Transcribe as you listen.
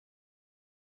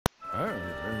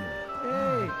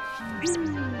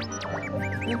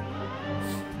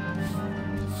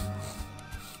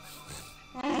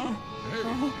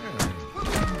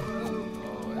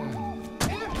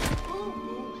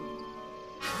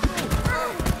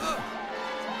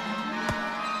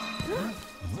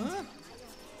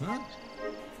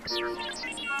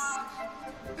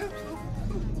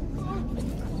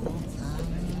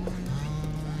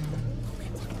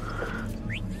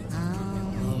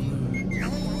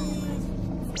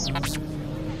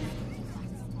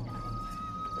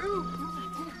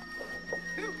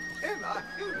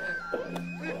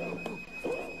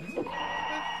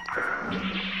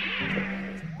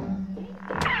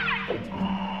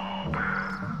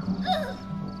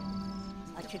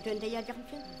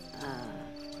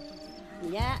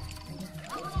Yeah.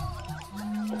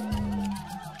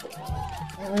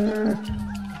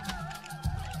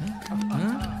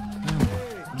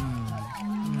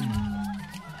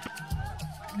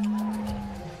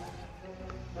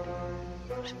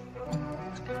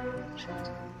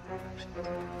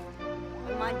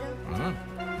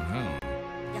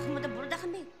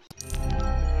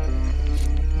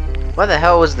 Why the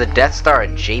hell was the Death Star a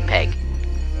JPEG?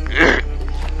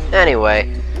 Anyway,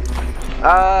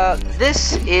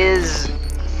 this is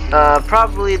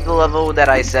probably the level that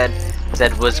I said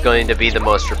was going to be the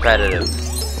most repetitive.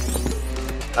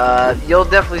 You'll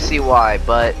definitely see why,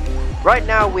 but right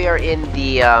now we are in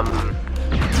the I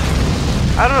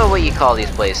don't know what you call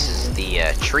these places,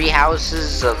 the tree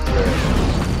houses of the.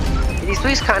 This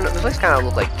place kind of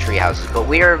look like tree houses, but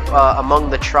we are among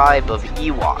the tribe of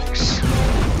Ewoks.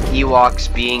 Ewoks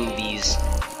being these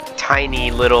tiny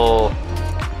little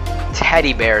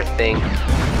teddy bear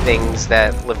things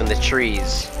that live in the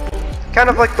trees, kind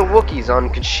of like the Wookiees on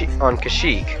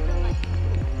Kashyyyk.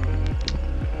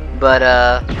 But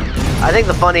I think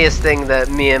the funniest thing that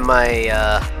me and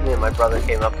my brother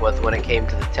came up with when it came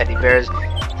to the teddy bears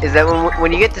is that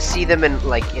when you get to see them in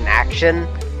action,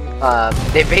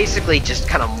 they basically just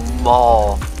kind of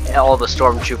maul all the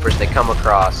stormtroopers they come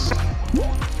across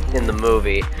in the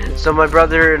movie. So my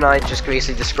brother and I just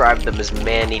basically described them as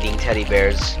man-eating teddy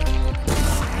bears.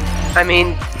 I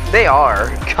mean, they are,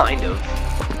 kind of.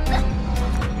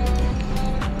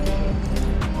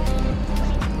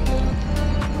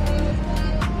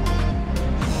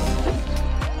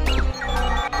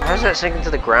 How does that sink into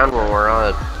the ground when we're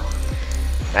on?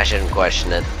 I shouldn't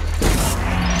question it.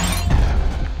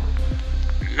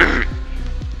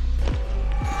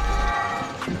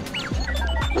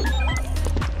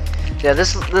 Yeah,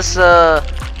 this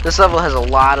level has a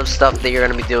lot of stuff that you're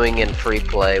gonna be doing in free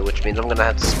play, which means I'm gonna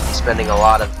have to be spending a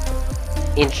lot of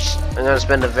I'm gonna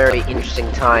spend a very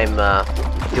interesting time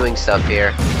doing stuff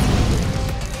here.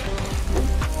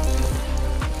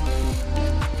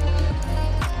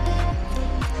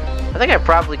 I think I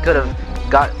probably could have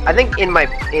got. I think in my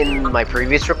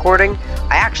previous recording,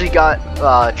 I actually got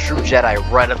True Jedi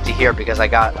right up to here because I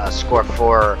got score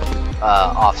 4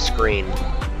 off screen.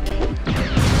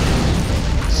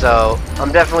 So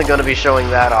I'm definitely going to be showing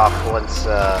that off once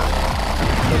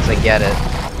I get it.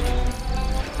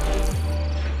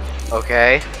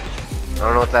 Okay. I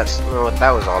don't know what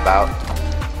that was all about.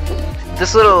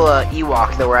 This little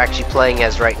Ewok that we're actually playing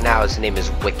as right now, his name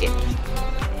is Wicket.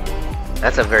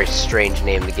 That's a very strange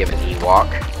name to give an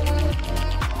Ewok.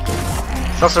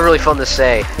 It's also really fun to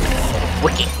say.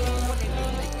 Wicket.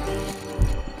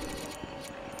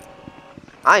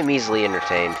 I'm easily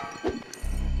entertained.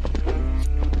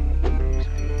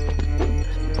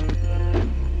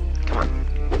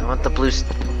 I want the blue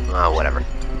oh, whatever.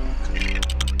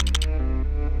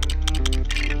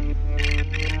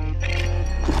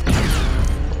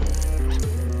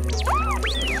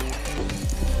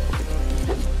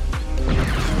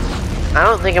 I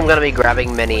don't think I'm going to be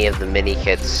grabbing many of the mini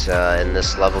kits in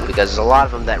this level because there's a lot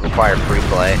of them that require free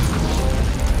play.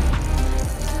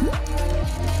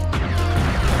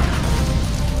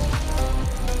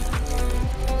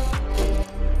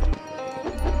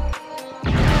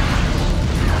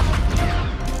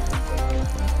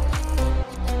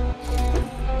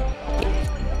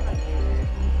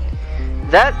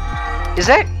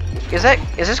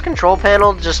 Is this control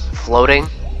panel just floating?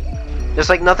 There's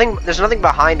nothing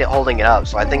behind it holding it up,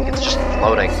 so I think it's just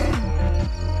floating.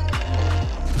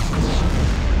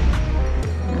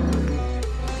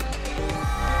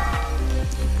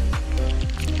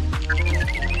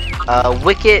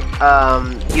 Wicket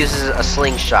uses a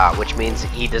slingshot, which means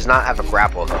he does not have a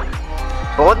grapple hook.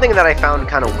 But one thing that I found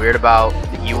kind of weird about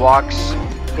the Ewoks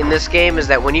in this game is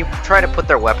that when you try to put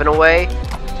their weapon away,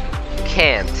 you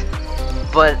can't.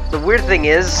 But the weird thing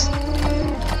is,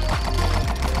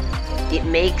 it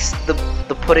makes the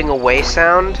putting away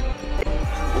sound,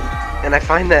 and I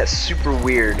find that super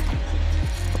weird.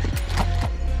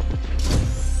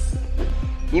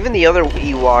 Even the other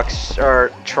Ewoks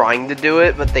are trying to do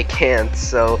it, but they can't,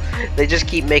 so they just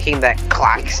keep making that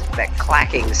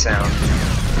clacking sound.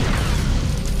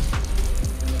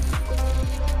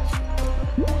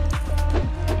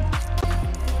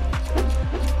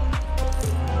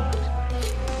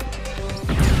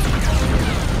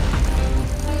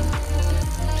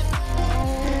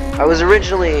 I was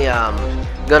originally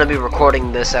gonna be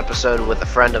recording this episode with a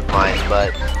friend of mine,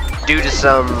 but due to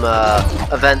some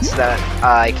events that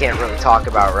I can't really talk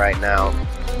about right now,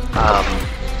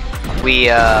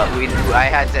 I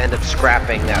had to end up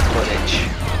scrapping that footage,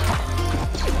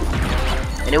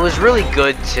 and it was really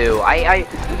good too.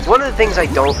 One of the things I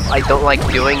don't like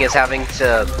doing is having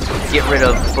to get rid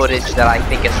of footage that I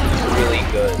think is really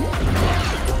good.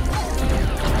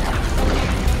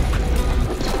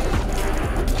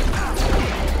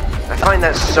 I find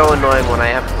that so annoying when I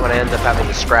end up having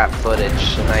to scrap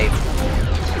footage, and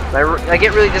I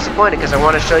get really disappointed because I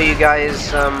want to show you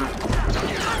guys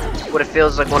what it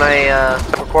feels like when I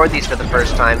record these for the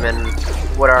first time and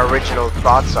what our original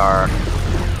thoughts are.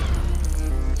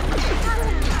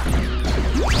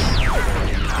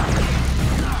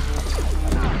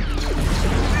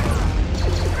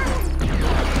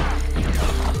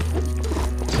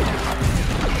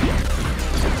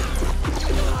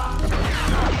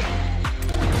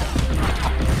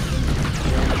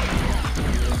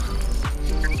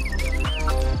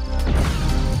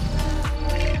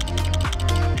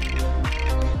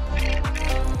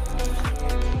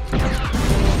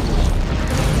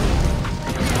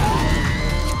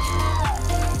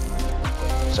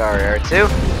 Sorry, R2.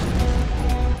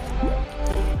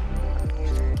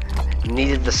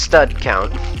 Needed the stud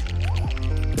count.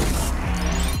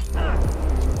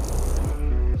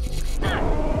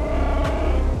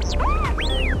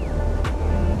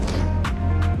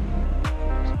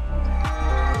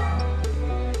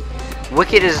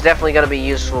 Wicked is definitely going to be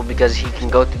useful because he can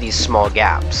go through these small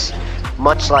gaps,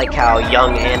 much like how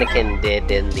young Anakin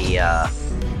did in the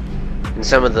in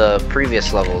some of the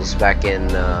previous levels back in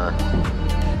the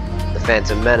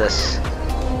Phantom Menace.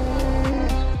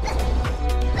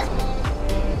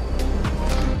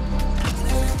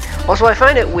 Also, I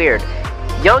find it weird.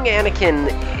 Young Anakin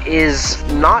is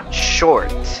not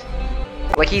short.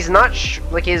 Like he's not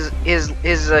like his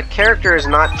character is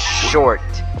not short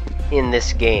in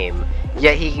this game.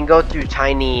 Yet he can go through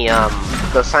tiny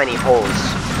those tiny holes.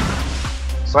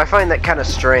 So I find that kind of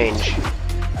strange.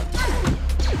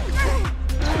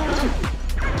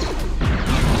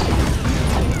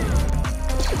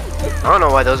 I don't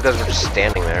know why those guys were just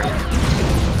standing there.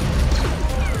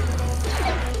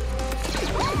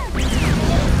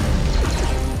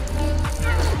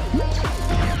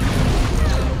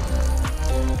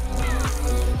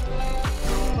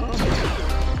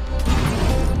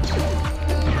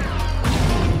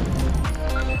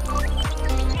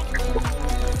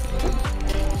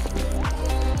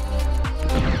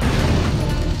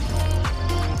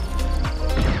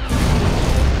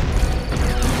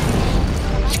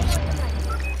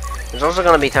 There's also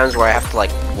gonna be times where I have to like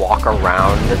walk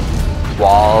around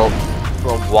while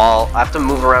I have to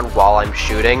move around while I'm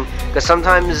shooting, because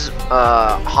sometimes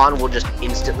Han will just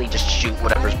instantly just shoot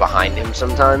whatever's behind him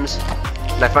sometimes,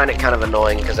 and I find it kind of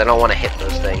annoying because I don't want to hit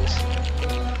those things.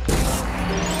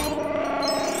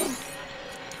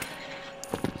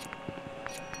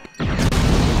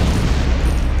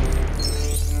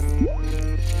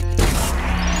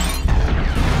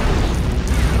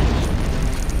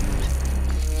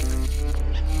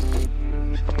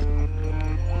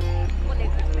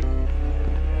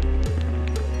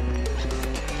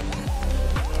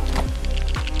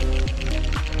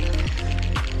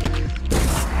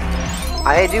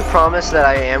 I do promise that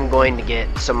I am going to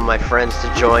get some of my friends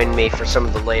to join me for some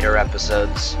of the later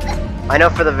episodes. I know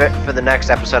for the next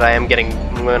episode I'm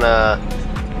gonna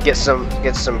get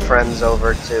some friends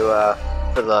over to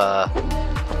for the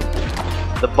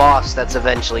boss that's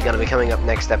eventually gonna be coming up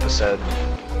next episode.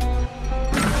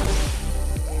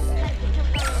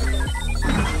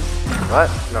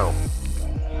 What? No.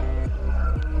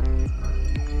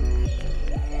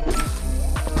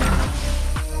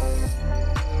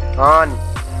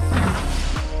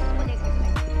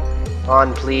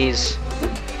 On, please.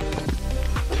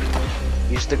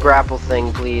 Use the grapple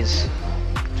thing, please.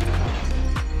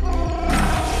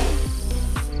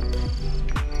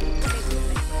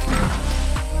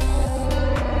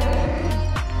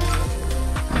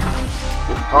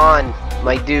 On,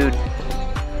 my dude.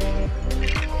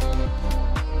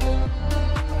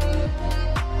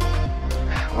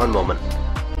 One moment.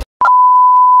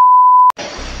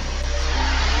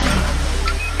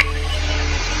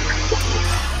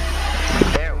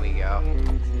 There we go.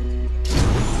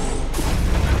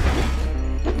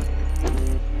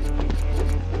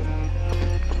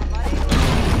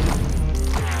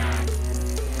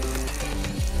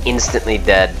 Instantly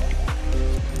dead.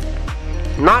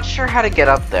 Not sure how to get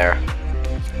up there.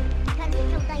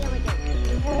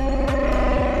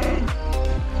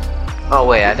 Oh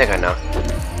wait, I think I know.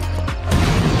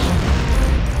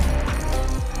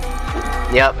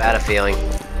 Yep, had a feeling.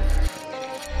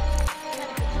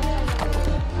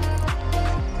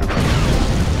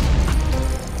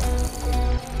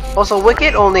 Also,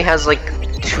 Wicket only has like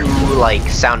 2 like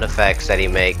sound effects that he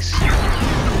makes.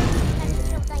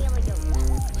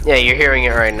 Yeah, you're hearing it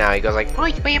right now. He goes like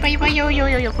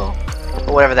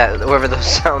whatever those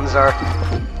sounds are.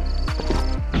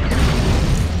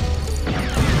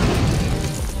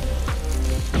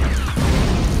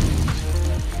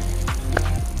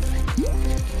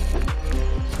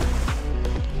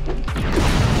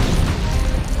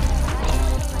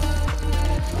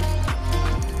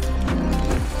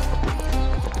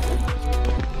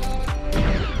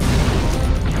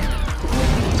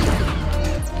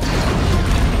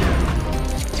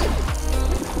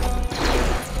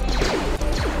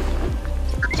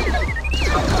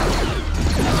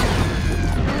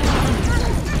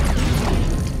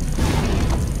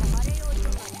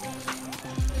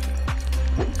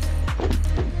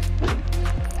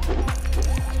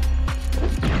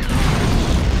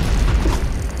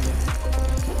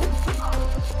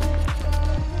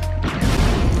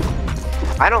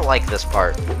 I don't like this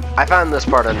part. I found this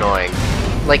part annoying.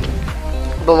 Like,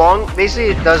 basically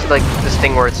it does like this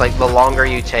thing where it's like the longer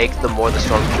you take, the more the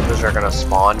stormtroopers are gonna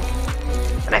spawn.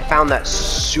 And I found that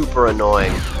super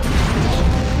annoying.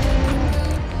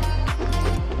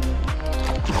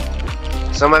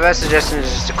 So my best suggestion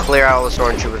is just to clear out all the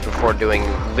stormtroopers before doing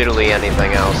literally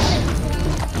anything else.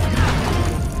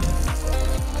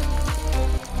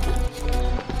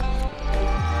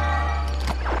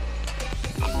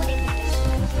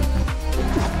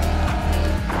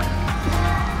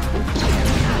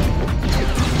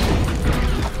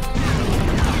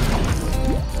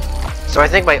 So I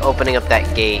think by opening up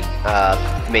that gate,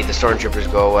 made the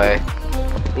stormtroopers go away.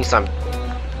 At least I'm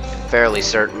fairly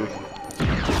certain.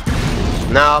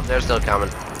 No, they're still coming.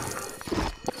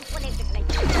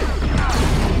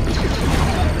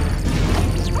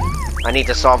 I need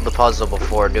to solve the puzzle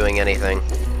before doing anything.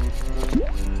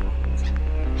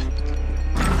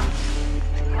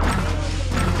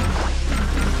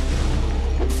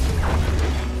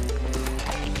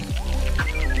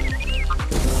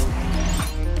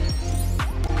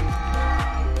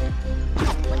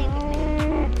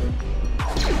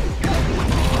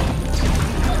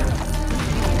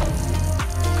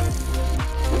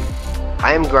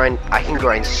 I can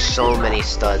grind so many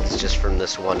studs just from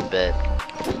this one bit.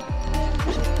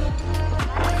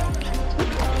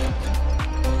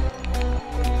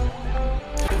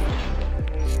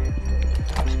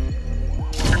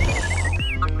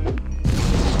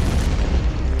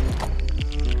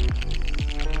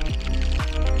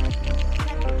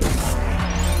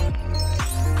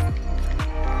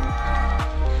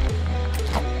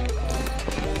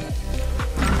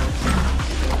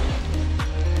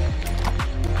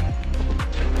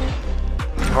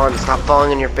 Come on, stop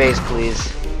falling on your face,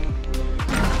 please.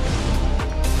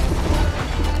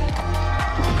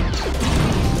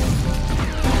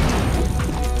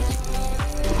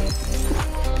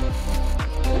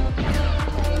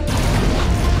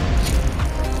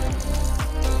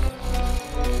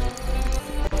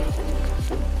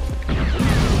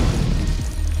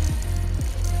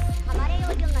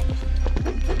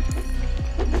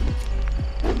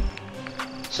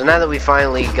 So now that we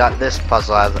finally got this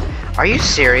puzzle out of the... Are you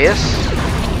serious?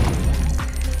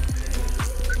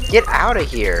 Get out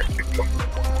of here.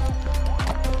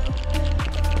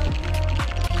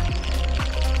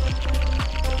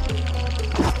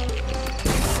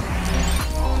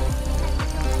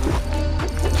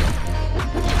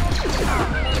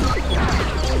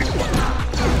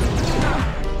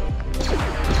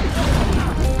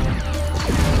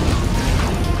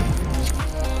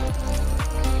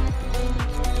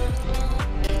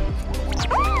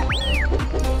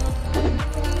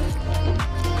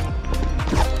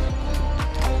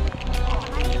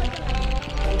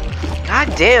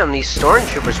 God damn, these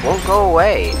stormtroopers won't go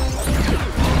away.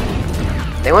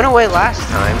 They went away last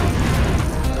time.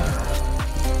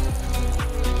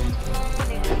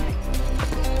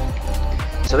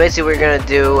 So basically what we're gonna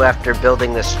do after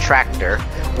building this tractor,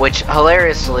 which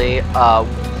hilariously,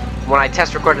 when I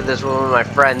test recorded this with one of my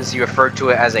friends, he referred to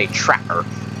it as a tractor.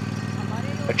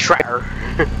 A tractor.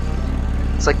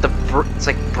 It's like it's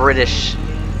like British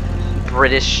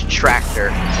tractor.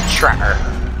 It's a tractor.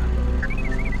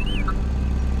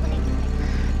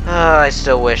 I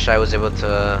still wish I was able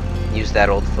to use that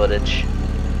old footage.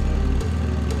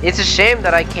 It's a shame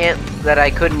that I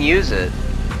couldn't use it.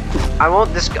 I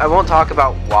won't talk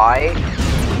about why.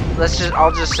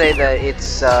 I'll just say that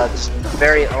it's just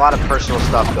a lot of personal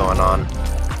stuff going on.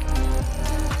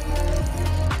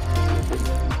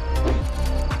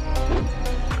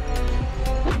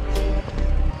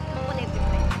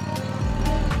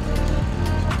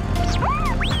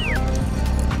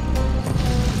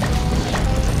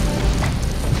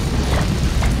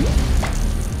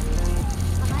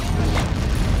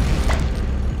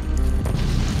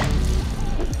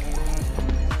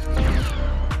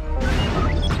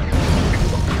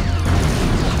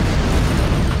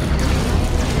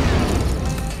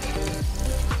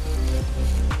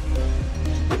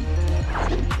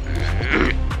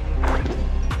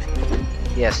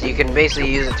 Yeah, so you can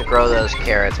basically use it to grow those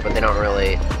carrots, but they don't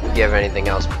really give anything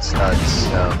else but studs,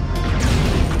 so...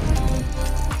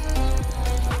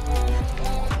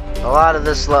 A lot of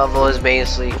this level is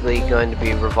basically going to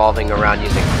be revolving around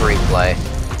using free play.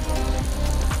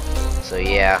 So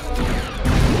yeah.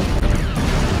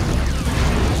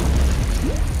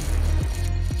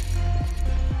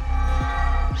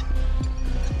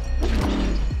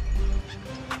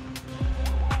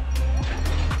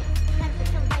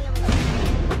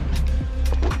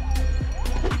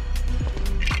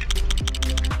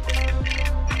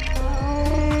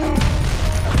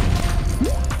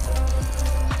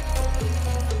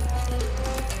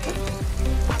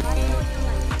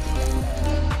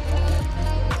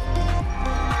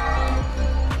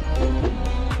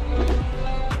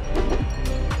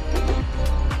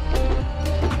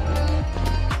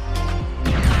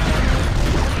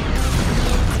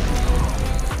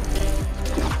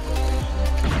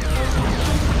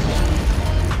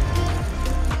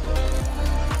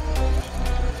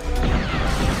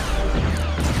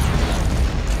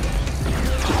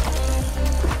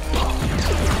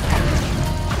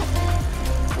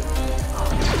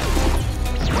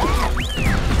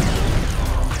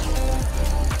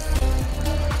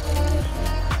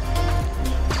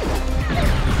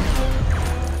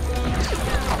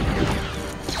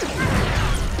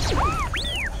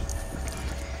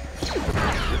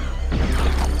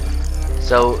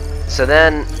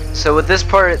 So with this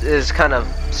part is kind of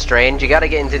strange. You gotta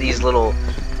get into these little,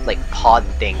 like, pod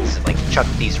things and, like, chuck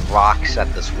these rocks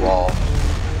at this wall.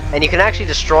 And you can actually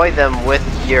destroy them with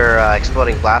your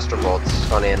exploding blaster bolts,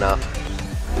 funny enough.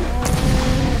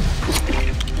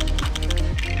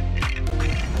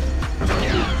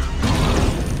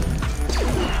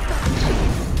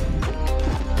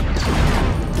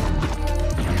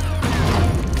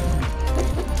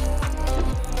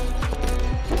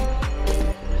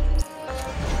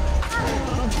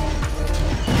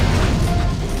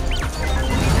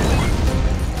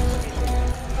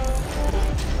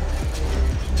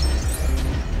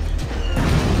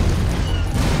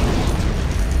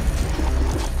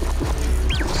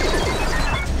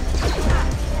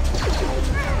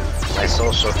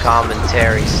 Social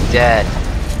commentary's dead.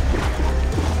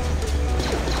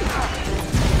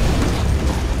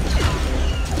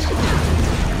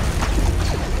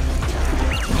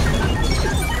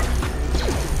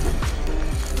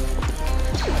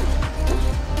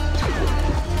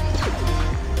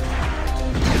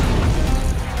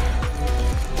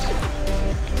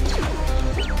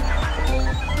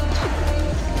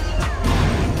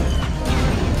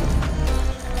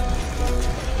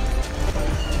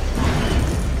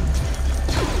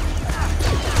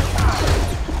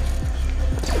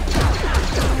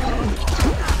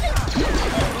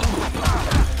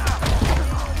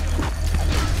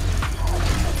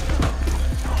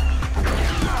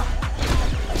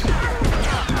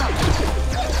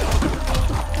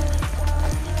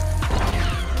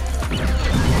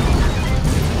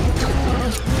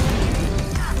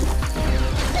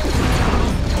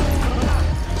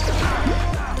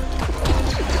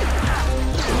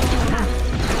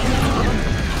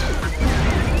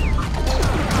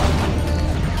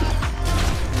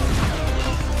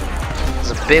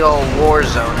 Big old war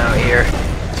zone out here.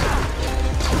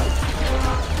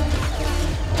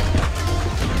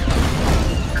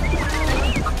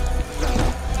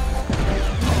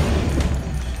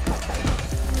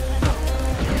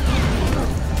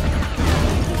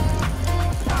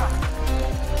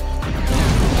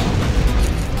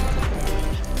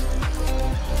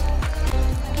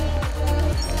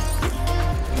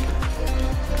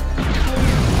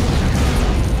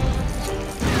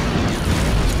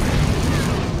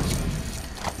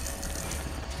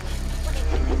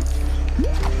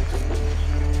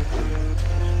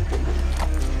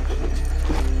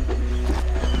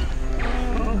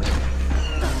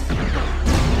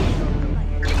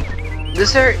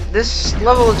 This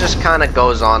level just kind of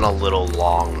goes on a little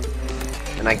long,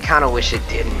 and I kind of wish it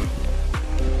didn't.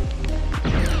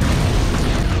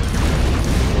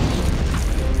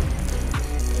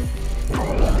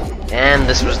 And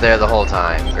this was there the whole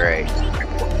time. Great.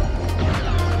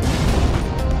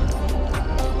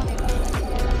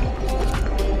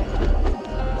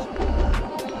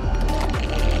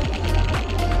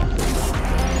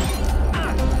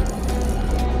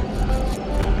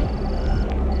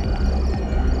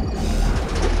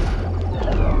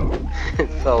 It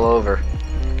fell over.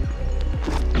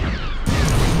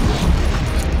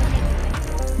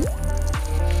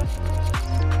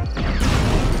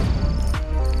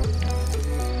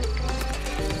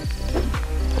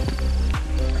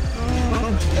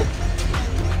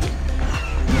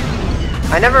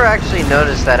 I never actually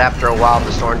noticed that after a while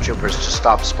the stormtroopers just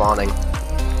stopped spawning.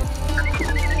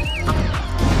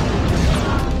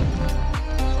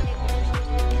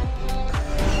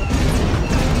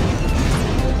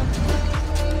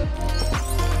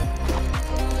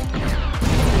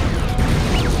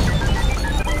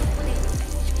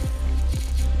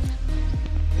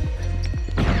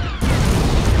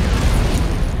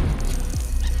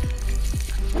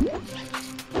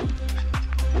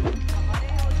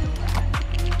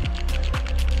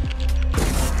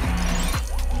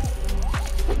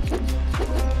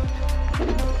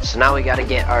 So now we gotta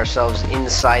get ourselves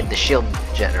inside the shield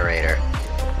generator.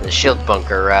 The shield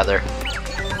bunker, rather.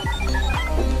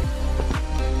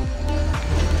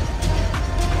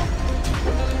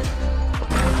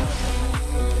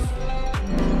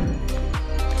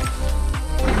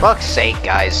 Fuck's sake,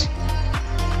 guys.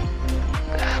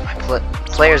 My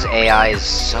player's AI is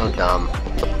so dumb.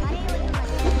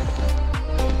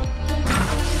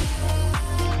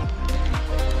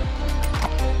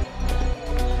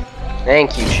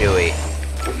 Thank you, Chewie.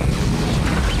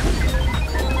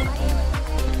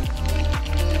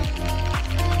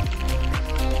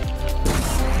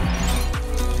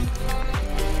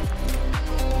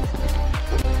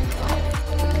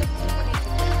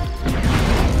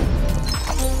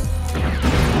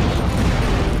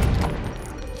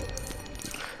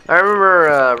 I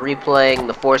remember replaying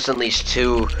The Force Unleashed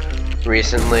 2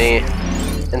 recently,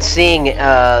 and seeing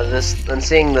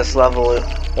this level.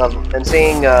 And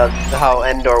seeing how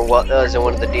Endor was in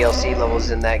one of the DLC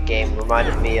levels in that game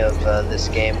reminded me of this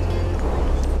game.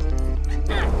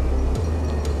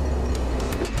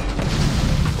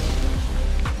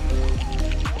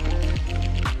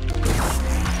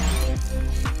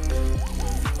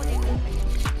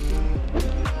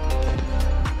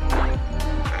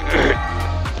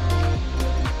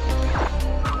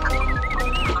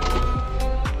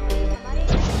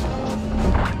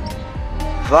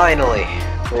 Finally!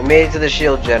 We made it to the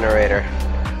shield generator.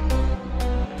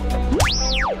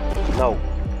 No.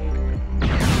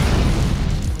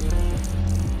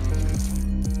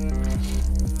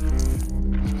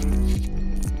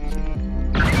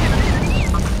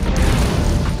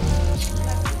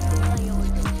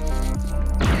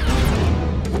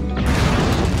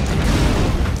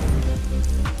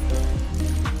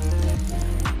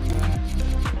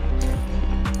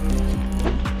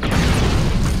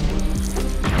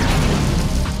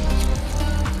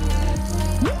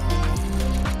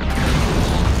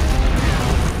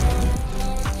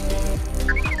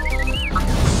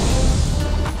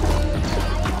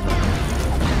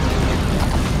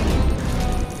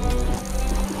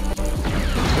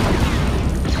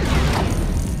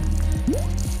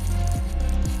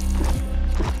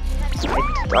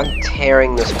 I'm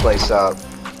tearing this place up.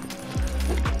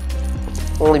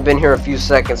 Only been here a few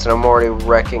seconds and I'm already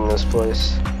wrecking this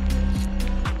place.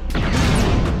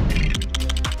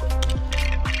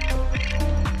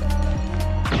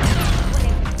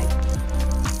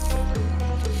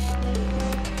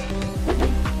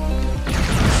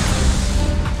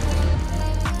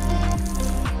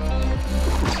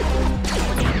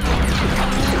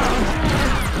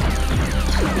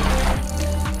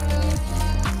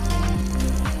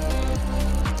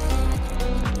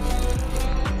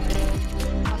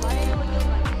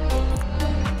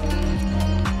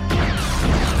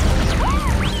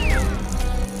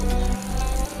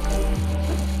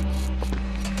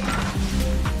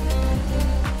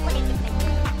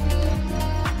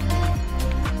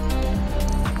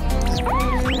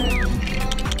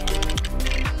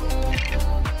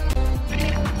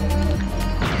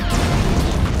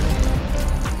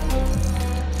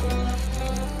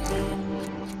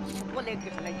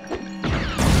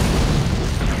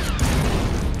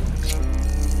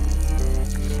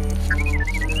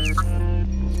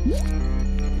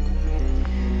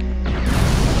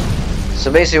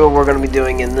 So basically what we're going to be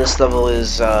doing in this level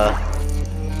is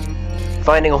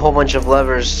finding a whole bunch of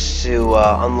levers to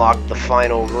unlock the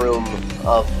final room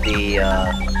of the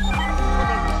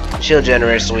shield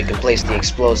generator so we can place the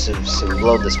explosives and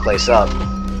blow this place up.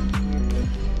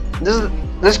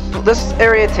 This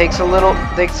area takes a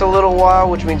little while,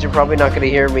 which means you're probably not going to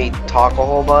hear me talk a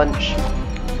whole bunch.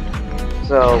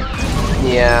 So,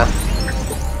 yeah.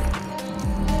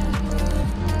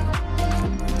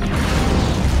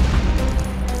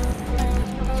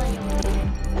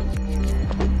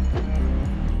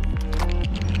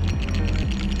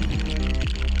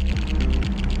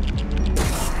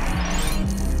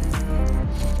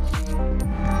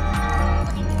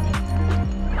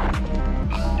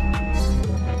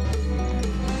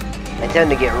 I tend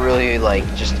to get really like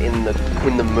just in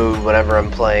the mood whenever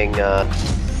I'm playing.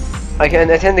 I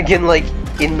tend to get like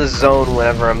in the zone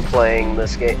whenever I'm playing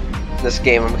this game.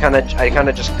 I kind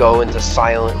of just go into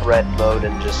silent red mode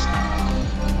and just,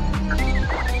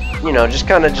 you know, just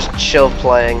kind of just chill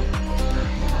playing.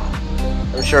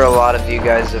 I'm sure a lot of you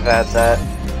guys have had that.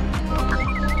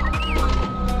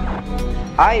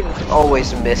 I've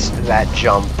always missed that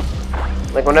jump.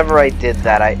 Like whenever I did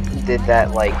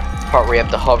that like part where you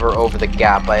have to hover over the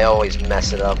gap. I always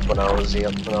mess it up when I was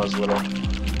little.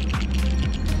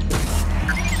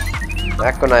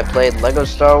 Back when I played Lego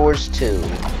Star Wars 2.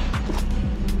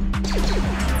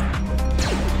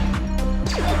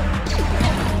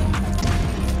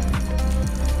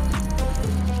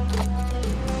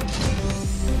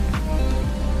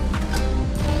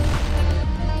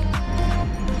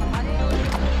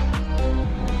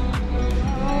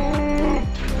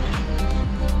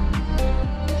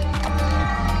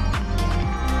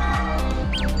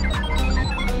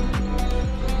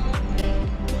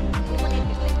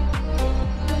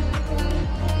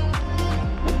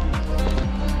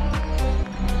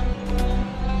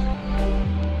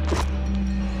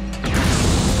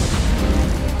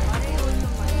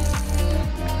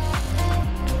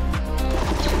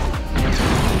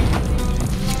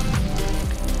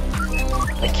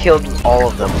 Killed all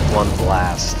of them with one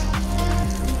blast.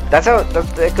 That's how.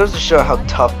 It goes to show how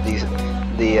tough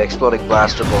the exploding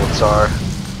blaster bolts are.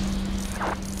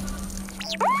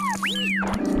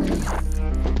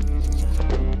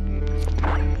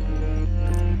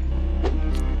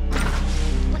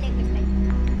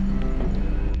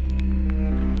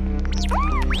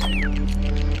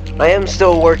 I am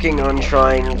still working on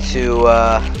trying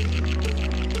to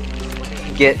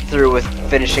get through with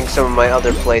finishing some of my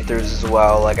other playthroughs as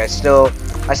well. Like I still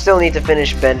need to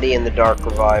finish Bendy and the Dark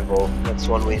Revival. That's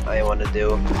one I want to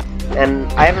do.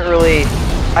 And I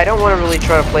don't want to really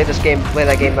try to play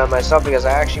that game by myself because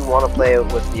I actually want to play it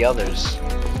with the others.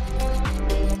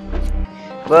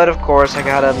 But of course, I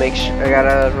gotta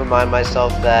remind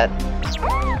myself that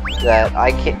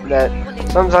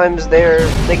sometimes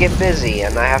they get busy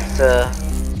and I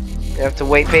have to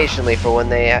wait patiently for when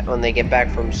they get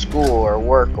back from school or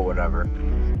work or whatever.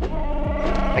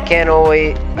 I can't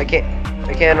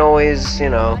always, you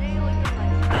know,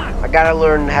 I gotta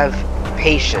learn to have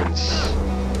patience.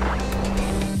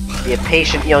 Be a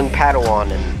patient young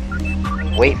Padawan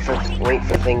and wait for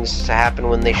things to happen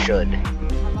when they should.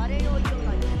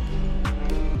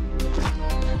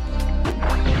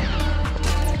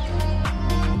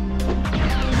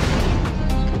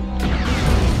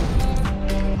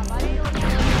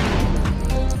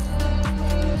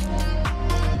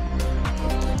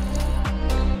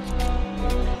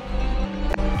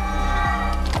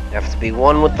 You have to be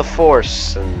one with the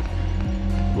Force and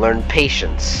learn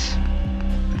patience.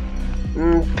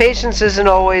 Patience isn't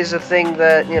always a thing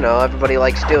that, you know, everybody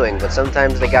likes doing, but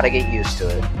sometimes they gotta get used to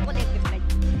it.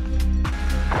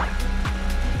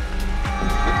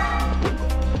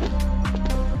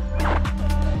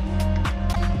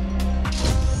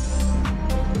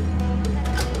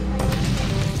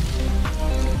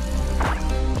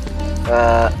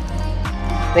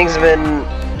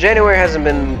 January hasn't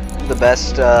been the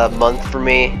best month for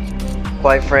me,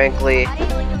 quite frankly.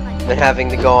 Been having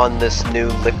to go on this new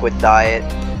liquid diet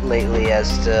lately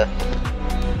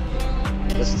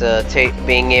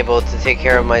being able to take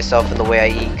care of myself in the way I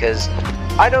eat, because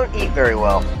I don't eat very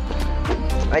well.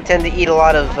 I tend to eat a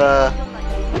lot of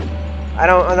I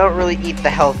don't really eat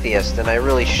the healthiest, and I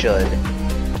really should.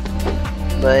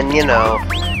 But you know,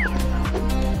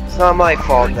 it's not my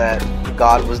fault that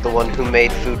God was the one who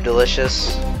made food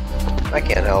delicious. I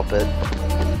can't help it.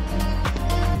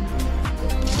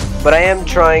 But I am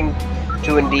trying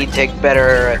to indeed take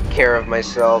better care of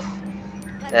myself,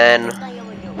 and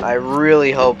I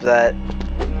really hope that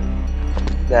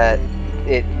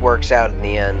it works out in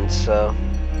the end, so.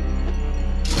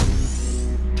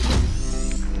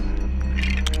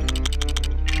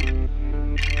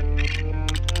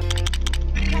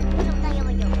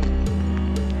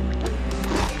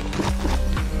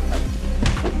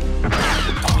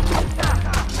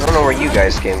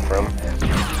 guys came from.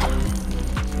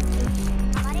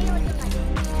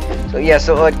 So yeah,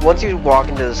 so like once you walk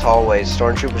into this hallway,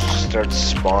 stormtroopers just start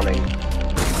spawning.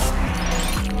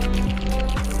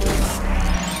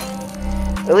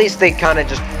 At least they kind of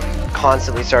just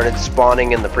constantly started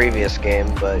spawning in the previous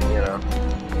game, but you know.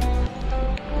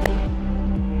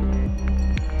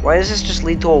 Why does this just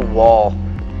lead to a wall?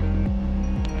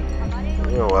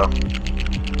 Oh well.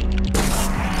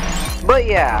 But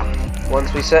yeah,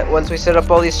 once we set up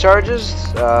all these charges,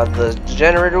 the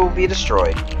generator will be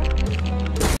destroyed.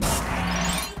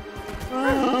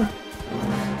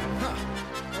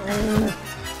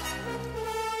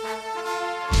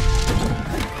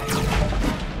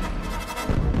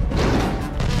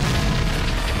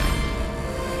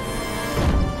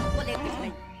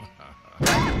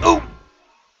 Oh!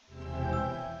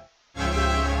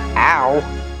 Ow!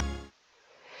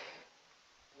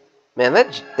 Man,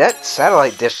 that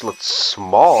satellite dish looked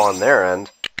small on their end.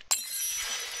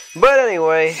 But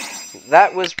anyway,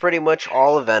 that was pretty much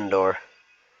all of Endor.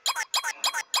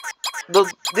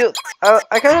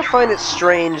 I kind of find it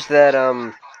strange that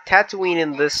Tatooine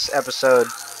in this episode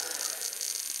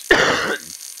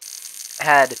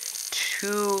had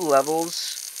 2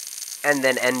 levels, and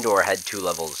then Endor had 2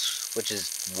 levels, which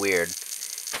is weird.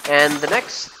 And the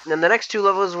next 2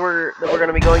 levels that we're going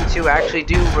to be going to actually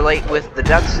do relate with the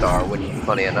Death Star, which is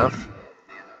funny enough.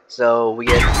 So we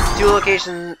get 3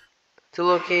 locations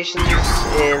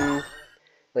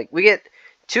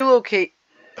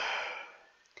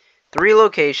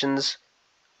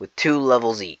with 2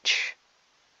 levels each.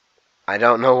 I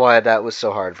don't know why that was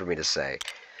so hard for me to say.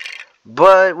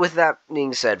 But with that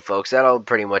being said, folks, that'll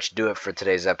pretty much do it for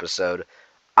today's episode.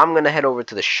 I'm gonna head over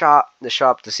to the shop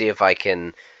to see if I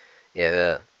can.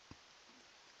 Yeah,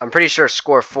 I'm pretty sure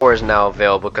Score 4 is now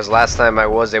available because last time I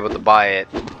was able to buy it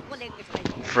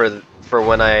for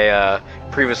when I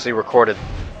previously recorded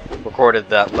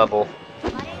that level.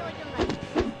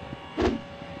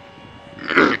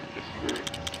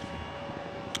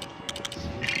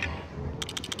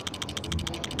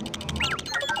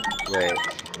 Right.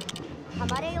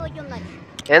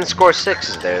 And Score 6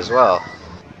 is there as well.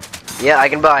 Yeah, I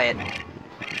can buy it.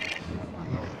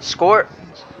 Score,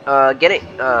 my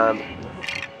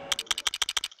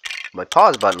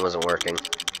pause button wasn't working.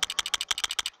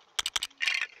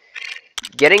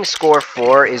 Getting Score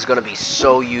 4 is going to be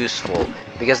so useful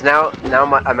because now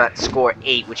I'm at Score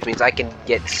 8, which means I can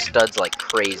get studs like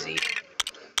crazy.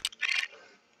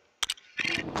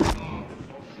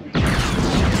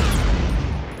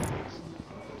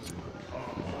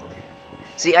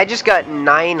 See, I just got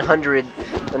 900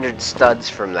 studs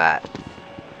from that.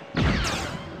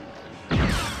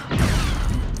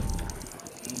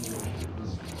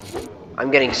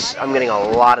 I'm getting a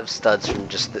lot of studs from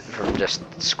just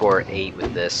Score 8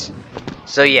 with this.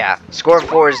 So yeah, Score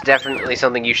 4 is definitely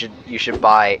something you should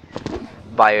buy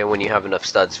when you have enough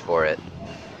studs for it.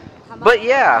 But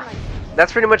yeah,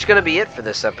 that's pretty much gonna be it for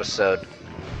this episode.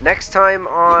 Next time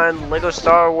on LEGO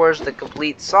Star Wars: The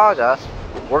Complete Saga,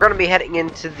 we're gonna be heading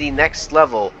into the next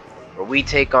level, where we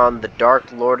take on the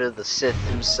Dark Lord of the Sith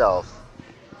himself.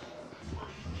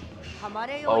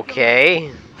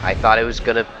 Okay, I thought it was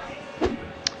gonna.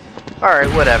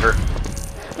 Alright, whatever.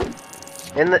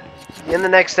 In the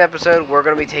next episode, we're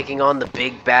going to be taking on the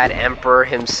big bad Emperor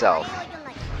himself.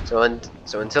 So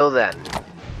until then,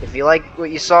 if you like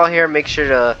what you saw here, make sure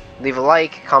to leave a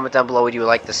like, comment down below what you would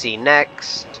like to see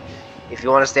next. If you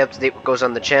want to stay up to date with what goes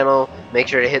on the channel, make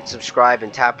sure to hit subscribe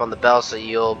and tap on the bell so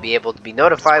you'll be able to be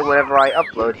notified whenever I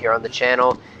upload here on the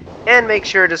channel. And make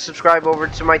sure to subscribe over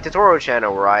to my tutorial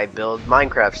channel where I build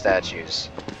Minecraft statues.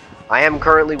 I am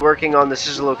currently working on the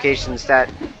scissor location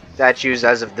statues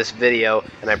as of this video,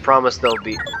 and I promise they'll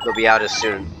be out as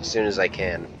soon as I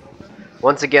can.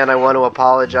 Once again, I want to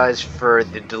apologize for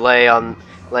the delay on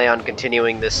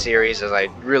continuing this series, as I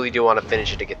really do want to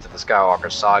finish it to get to the Skywalker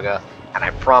Saga, and I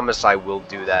promise I will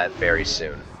do that very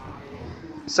soon.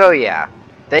 So yeah,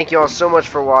 thank you all so much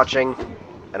for watching,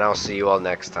 and I'll see you all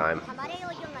next time.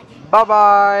 Bye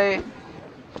bye!